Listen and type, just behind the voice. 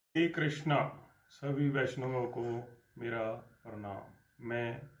हरे कृष्णा। सभी वैष्णवों को मेरा प्रणाम।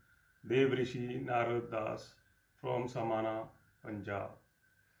 मैं देवऋषि नारद दास फ्रॉम समाना पंजाब।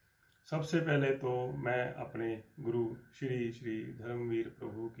 सबसे पहले तो मैं अपने गुरु श्री श्री धर्मवीर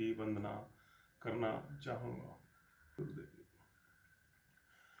प्रभु की वंदना करना चाहूँगा।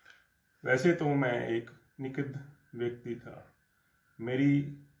 वैसे तो मैं एक निषिद्ध व्यक्ति था। मेरी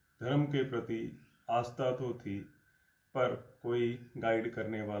धर्म के प्रति आस्था तो थी, पर कोई गाइड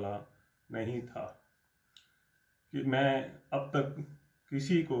करने वाला नहीं था कि मैं अब तक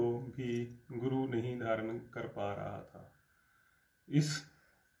किसी को भी गुरु नहीं धारण कर पा रहा था। इस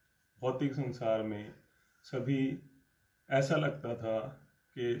भौतिक संसार में सभी ऐसा लगता था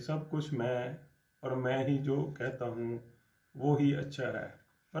कि सब कुछ मैं और मैं ही जो कहता हूँ वो ही अच्छा है,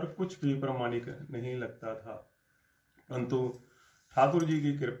 पर कुछ भी प्रामाणिक नहीं लगता था। परंतु ठाकुर जी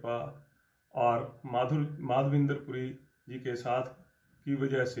की कृपा और माधवेंद्र पुरी जी के साथ की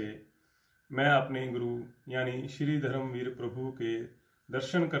वजह से मैं अपने गुरु यानी श्री धर्मवीर प्रभु के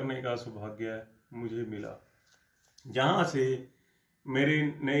दर्शन करने का सौभाग्य मुझे मिला, जहाँ से मेरे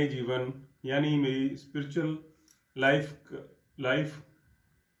नए जीवन यानी मेरी स्पिरिचुअल लाइफ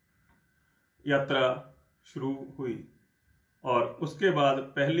यात्रा शुरू हुई। और उसके बाद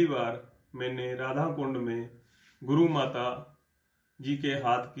पहली बार मैंने राधा कुंड में गुरु माता जी के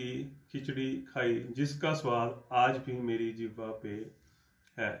हाथ की खिचड़ी खाई, जिसका स्वाद आज भी मेरी जिह्वा पे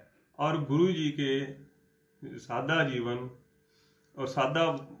है। और गुरु जी के सादा जीवन और सादा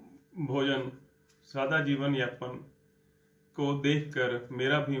भोजन, सादा जीवन यापन को देखकर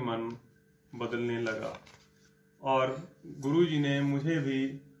मेरा भी मन बदलने लगा। और गुरु जी ने मुझे भी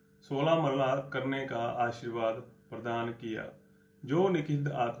 16 माला करने का आशीर्वाद प्रदान किया। जो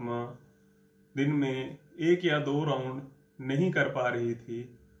निषिद्ध आत्मा दिन में 1 या 2 राउंड नहीं कर पा रही थी,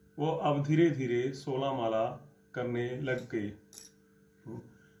 वो अब धीरे धीरे 16 माला करने लग गई।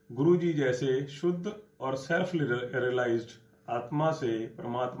 गुरु जी जैसे शुद्ध और सेल्फ रियलाइज्ड आत्मा से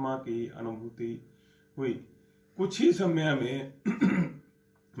परमात्मा की अनुभूति हुई। कुछ ही समय में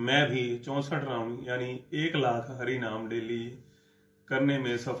मैं भी 64 राउंड यानी 1 लाख हरिनाम डेली करने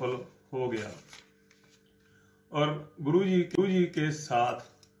में सफल हो गया। और गुरु जी के साथ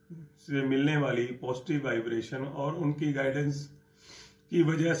से मिलने वाली पॉजिटिव वाइब्रेशन और उनकी गाइडेंस की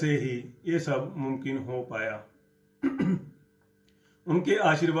वजह से ही ये सब मुमकिन हो पाया। उनके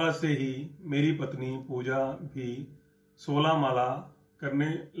आशीर्वाद से ही मेरी पत्नी पूजा भी 16 माला करने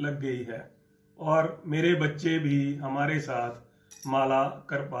लग गई है और मेरे बच्चे भी हमारे साथ माला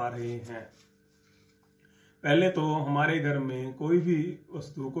कर पा रहे हैं। पहले तो हमारे घर में कोई भी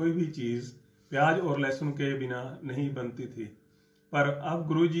वस्तु, कोई भी चीज प्याज और लहसुन के बिना नहीं बनती थी, पर अब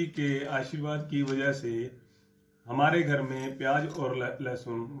गुरु जी के आशीर्वाद की वजह से हमारे घर में प्याज और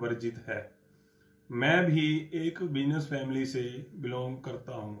लहसुन वर्जित है। मैं भी एक बिजनेस फैमिली से बिलोंग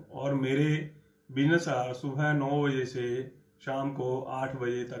करता हूँ और मेरे बिजनेस आवर सुबह 9 बजे से शाम को 8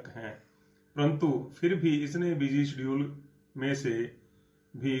 बजे तक हैं। परंतु फिर भी इतने बिजी शेड्यूल में से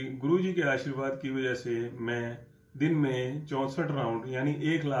भी गुरु जी के आशीर्वाद की वजह से मैं दिन में 64 राउंड यानी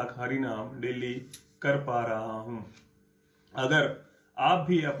 1 लाख हरिनाम डेली कर पा रहा हूँ। अगर आप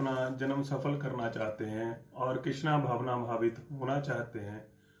भी अपना जन्म सफल करना चाहते हैं और कृष्णा भावना भावित होना चाहते हैं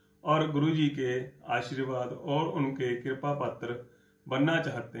और गुरु जी के आशीर्वाद और उनके कृपा पात्र बनना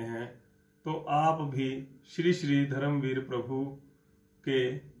चाहते हैं, तो आप भी श्री श्री धर्मवीर प्रभु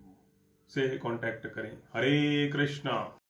के से कांटेक्ट करें। हरे कृष्णा।